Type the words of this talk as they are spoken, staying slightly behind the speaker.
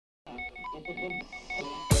No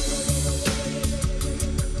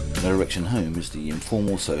Direction Home is the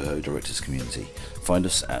informal Soho directors community. Find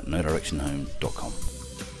us at nodirectionhome.com.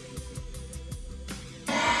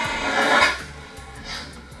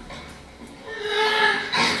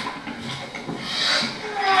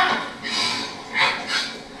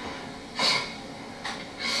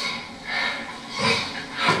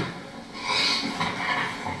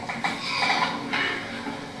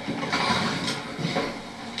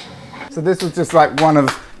 So this was just like one of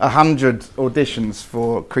 100 auditions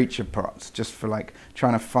for creature props, just for like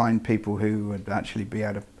trying to find people who would actually be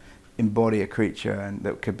able to embody a creature and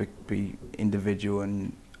that could be individual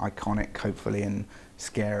and iconic, hopefully, and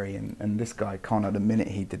scary. And this guy, Connor, the minute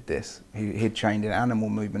he did this, he'd trained in animal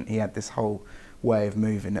movement. He had this whole way of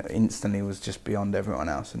moving that instantly was just beyond everyone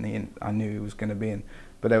else, and I knew he was going to be in.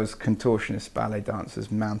 But there was contortionists, ballet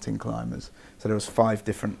dancers, mountain climbers. So there was 5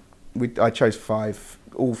 different. I chose 5,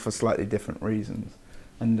 all for slightly different reasons.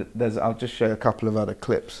 And I'll just show a couple of other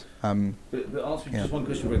clips. But ask me just one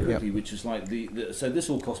question very quickly, which is like so this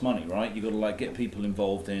all costs money, right? You've got to like get people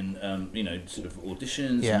involved in, you know, sort of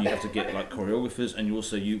auditions, and you have to get like choreographers, and you're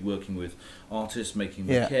also working with artists, making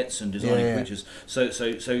maquettes and designing creatures. So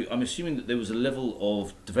I'm assuming that there was a level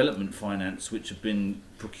of development finance which had been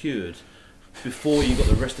procured before you got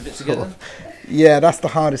the rest of it together? Yeah, that's the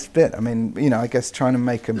hardest bit. I mean, you know, I guess trying to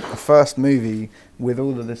make a first movie with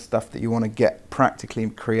all of this stuff that you want to get practically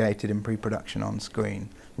created in pre-production on screen,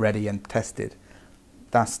 ready and tested.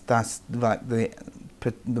 That's like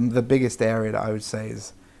the biggest area that I would say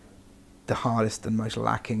is the hardest and most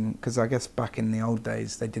lacking, because I guess back in the old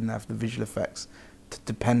days they didn't have the visual effects to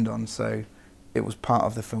depend on, so it was part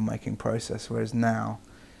of the filmmaking process, whereas now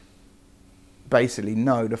basically,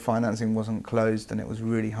 no, the financing wasn't closed, and it was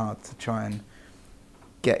really hard to try and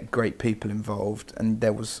get great people involved. And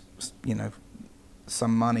there was, you know,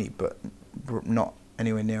 some money, but not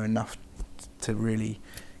anywhere near enough to really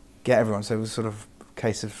get everyone. So it was sort of a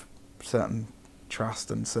case of certain trust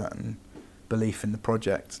and certain belief in the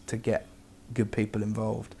project to get good people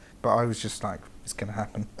involved. But I was just like, it's going to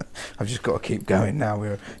happen. I've just got to keep going now.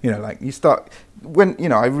 We're, you know, like you start, when, you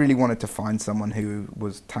know, I really wanted to find someone who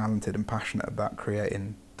was talented and passionate about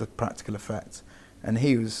creating the practical effects. And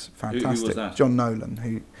he was fantastic. Who was that? John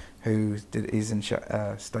Nolan, he's in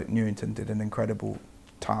Stoke Newington, did an incredible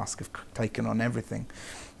task of taking on everything.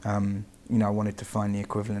 You know, I wanted to find the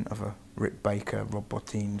equivalent of a Rick Baker, Rob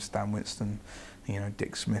Bottin, Stan Winston, you know,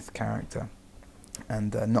 Dick Smith character.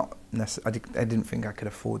 And I didn't think I could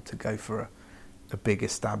afford to go for a big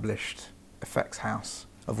established effects house,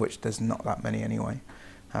 of which there's not that many anyway.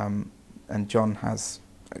 And John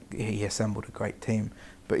he assembled a great team.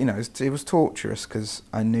 But you know, it was torturous because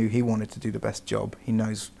I knew he wanted to do the best job. He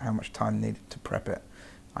knows how much time needed to prep it.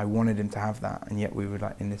 I wanted him to have that, and yet we were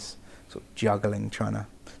like in this sort of juggling, trying to.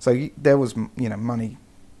 So there was, you know, money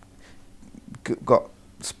got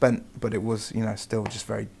spent, but it was, you know, still just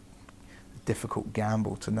very difficult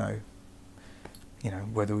gamble to know, you know,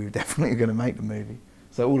 whether we were definitely going to make the movie.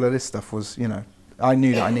 So all of this stuff was, you know, I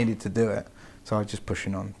knew that I needed to do it, so I was just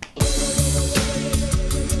pushing on.